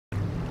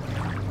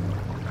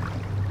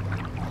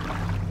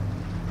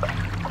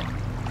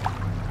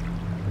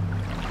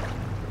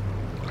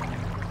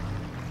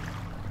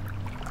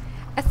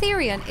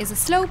Ethereon is a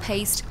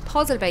slow-paced,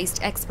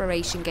 puzzle-based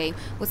exploration game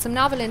with some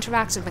novel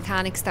interactive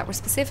mechanics that were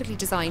specifically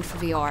designed for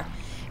VR.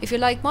 If you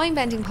like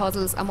mind-bending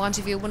puzzles and want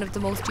to view one of the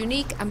most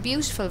unique and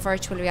beautiful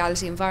virtual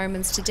reality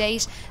environments to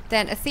date,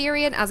 then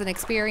Ethereon as an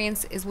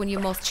experience is one you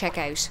must check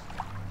out.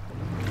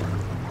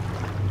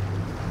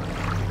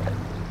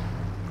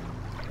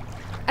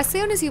 As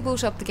soon as you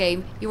boot up the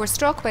game, you are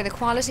struck by the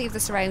quality of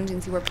the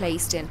surroundings you were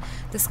placed in.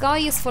 The sky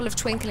is full of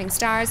twinkling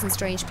stars and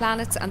strange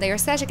planets, and they are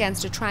set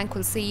against a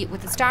tranquil sea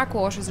with its dark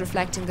waters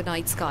reflecting the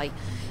night sky.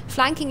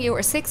 Flanking you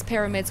are 6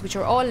 pyramids which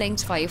are all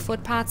linked via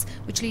footpaths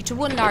which lead to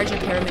one larger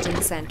pyramid in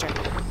the centre.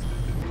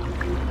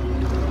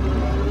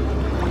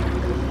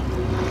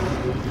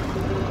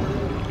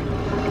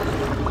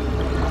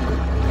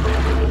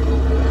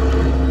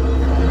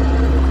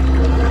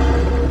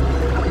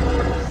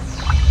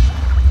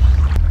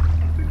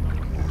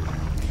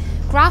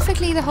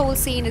 Graphically, the whole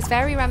scene is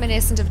very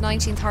reminiscent of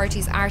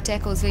 1930s Art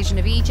Deco's vision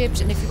of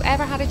Egypt, and if you've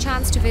ever had a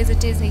chance to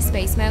visit Disney's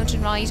Space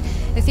Mountain ride,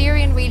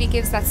 Ethereon really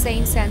gives that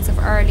same sense of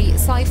early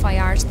sci-fi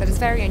art that is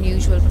very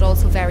unusual but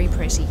also very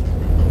pretty.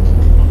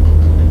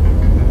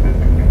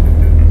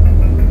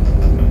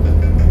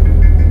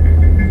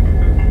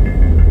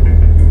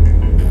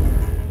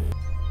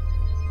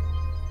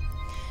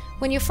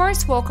 When you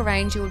first walk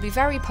around, you will be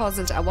very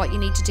puzzled at what you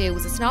need to do,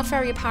 as it's not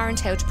very apparent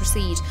how to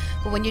proceed.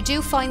 But when you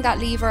do find that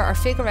lever or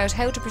figure out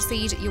how to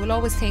proceed, you will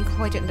always think,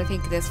 why didn't I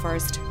think of this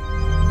first?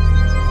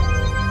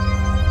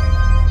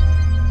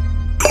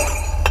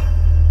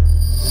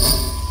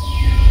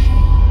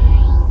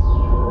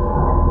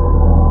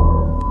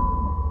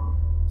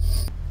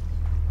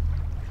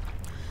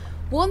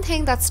 One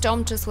thing that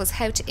stumped us was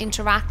how to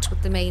interact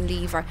with the main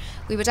lever.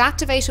 We would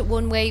activate it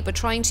one way, but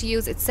trying to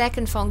use its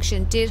second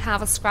function did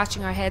have us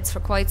scratching our heads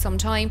for quite some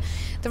time.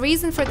 The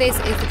reason for this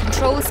is the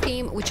control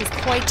scheme, which is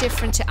quite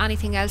different to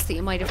anything else that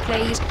you might have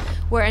played.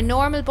 Where a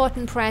normal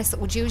button press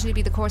would usually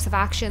be the course of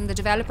action, the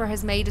developer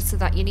has made it so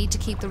that you need to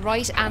keep the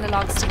right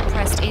analog stick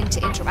pressed in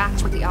to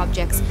interact with the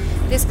objects.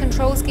 This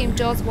control scheme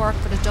does work,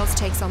 but it does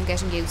take some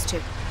getting used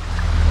to.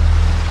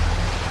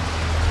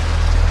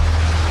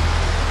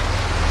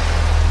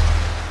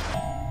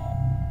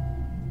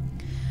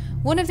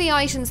 One of the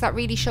items that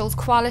really shows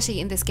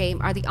quality in this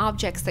game are the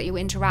objects that you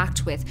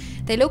interact with.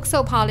 They look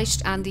so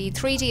polished, and the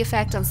 3D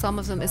effect on some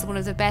of them is one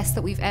of the best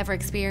that we've ever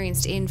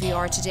experienced in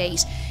VR to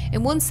date.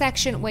 In one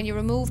section, when you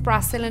remove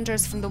brass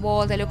cylinders from the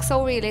wall, they look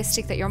so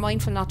realistic that you're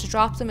mindful not to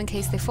drop them in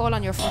case they fall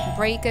on your foot and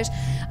break it,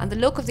 and the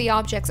look of the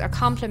objects are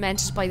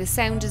complemented by the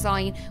sound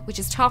design, which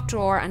is top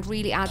drawer and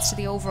really adds to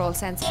the overall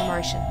sense of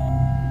immersion.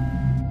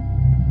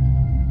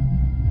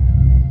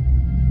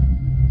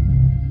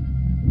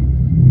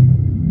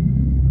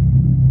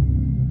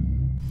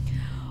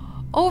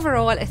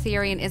 Overall,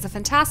 Ethereon is a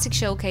fantastic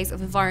showcase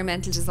of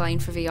environmental design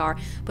for VR,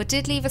 but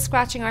did leave us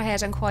scratching our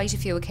head on quite a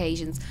few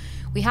occasions.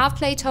 We have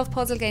played tough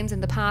puzzle games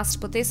in the past,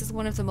 but this is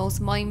one of the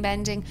most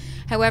mind-bending.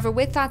 However,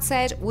 with that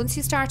said, once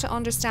you start to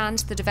understand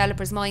the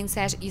developer's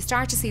mindset, you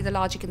start to see the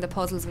logic in the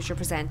puzzles which are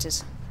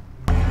presented.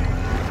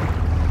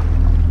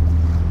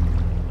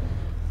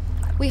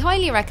 We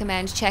highly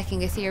recommend checking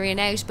Ethereon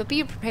out, but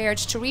be prepared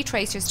to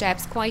retrace your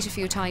steps quite a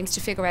few times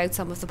to figure out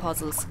some of the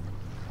puzzles.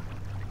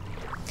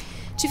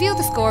 To view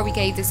the score we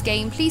gave this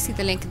game, please see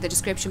the link in the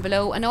description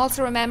below, and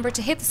also remember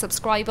to hit the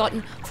subscribe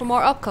button for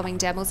more upcoming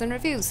demos and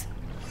reviews.